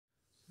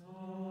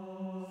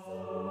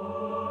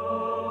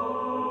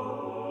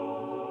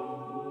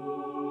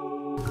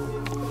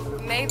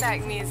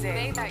Maybach music.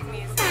 Maybach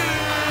music.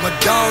 My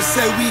dog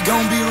say we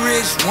gon' be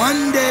rich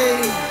one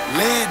day.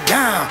 Lay it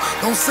down,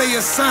 don't say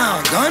a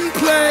sound,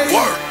 gunplay.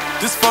 Work.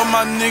 This for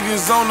my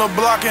niggas on the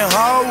block and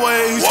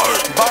hallways.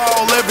 Work.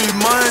 Ball every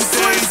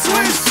Monday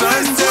through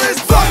Sunday.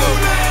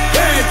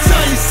 Every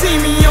time you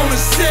see me on the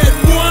set,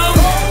 one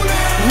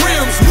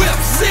rims whip,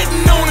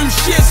 sitting on them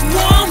shits,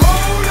 one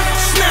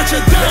snatch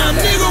a dime,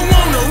 nigga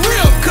wanna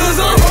rip,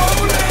 cause I'm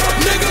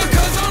nigga,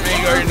 cause I'm.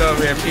 You already know,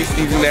 man.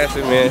 PC's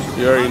nasty, man.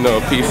 You already know.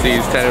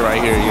 PC's tatted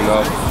right here, you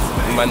know.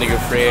 My nigga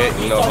Fred,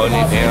 you know, holding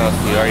it down.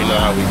 You already know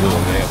how we do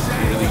it, man.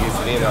 He really gets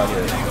it in out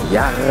here.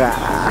 Yeah.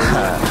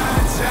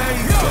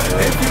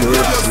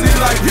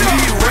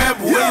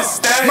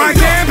 My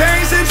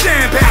campaign's in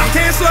champagne,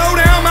 can't slow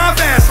down my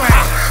fast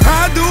lane.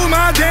 I do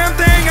my damn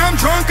thing, I'm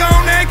drunk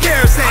on that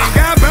kerosene.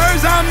 Got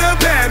birds, I'm the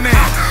Batman.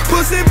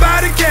 Pussy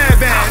by the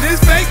caravan,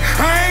 it's fake,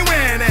 I ain't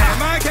wearing that.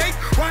 My cake,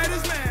 white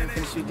as man.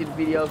 Finna shoot this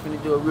video,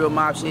 finna do a real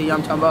mob shit, you know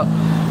what I'm talking about?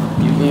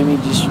 You feel me?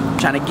 Just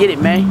trying to get it,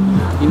 man.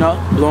 You know,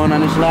 blowing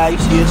on this live, you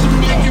see us?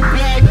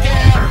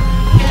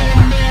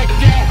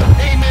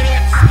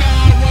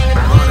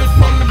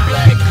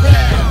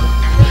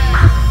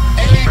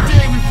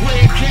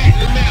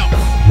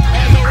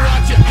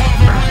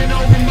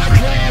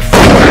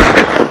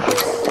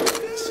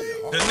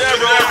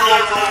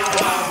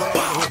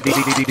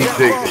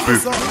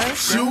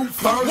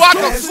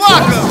 Waka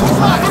Flocka!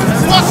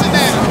 What's in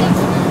that?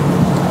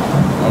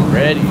 I'm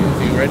ready. Is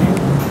he ready?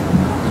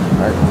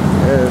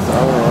 Yes, I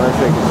don't want to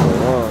take it so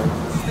long.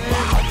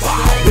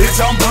 Bitch,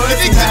 I'm buzzing.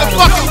 Niggas in the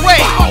fucking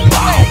way.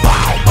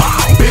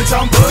 Bitch,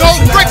 I'm buzzing. Go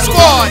Brick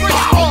Squad.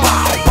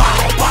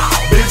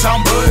 Bitch,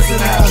 I'm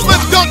buzzing out.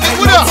 Slim Duncan,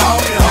 what up?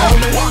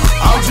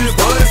 I'm just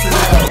buzzing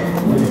out.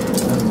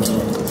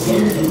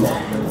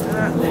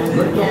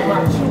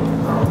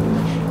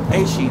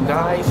 Ain't she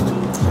nice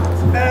too?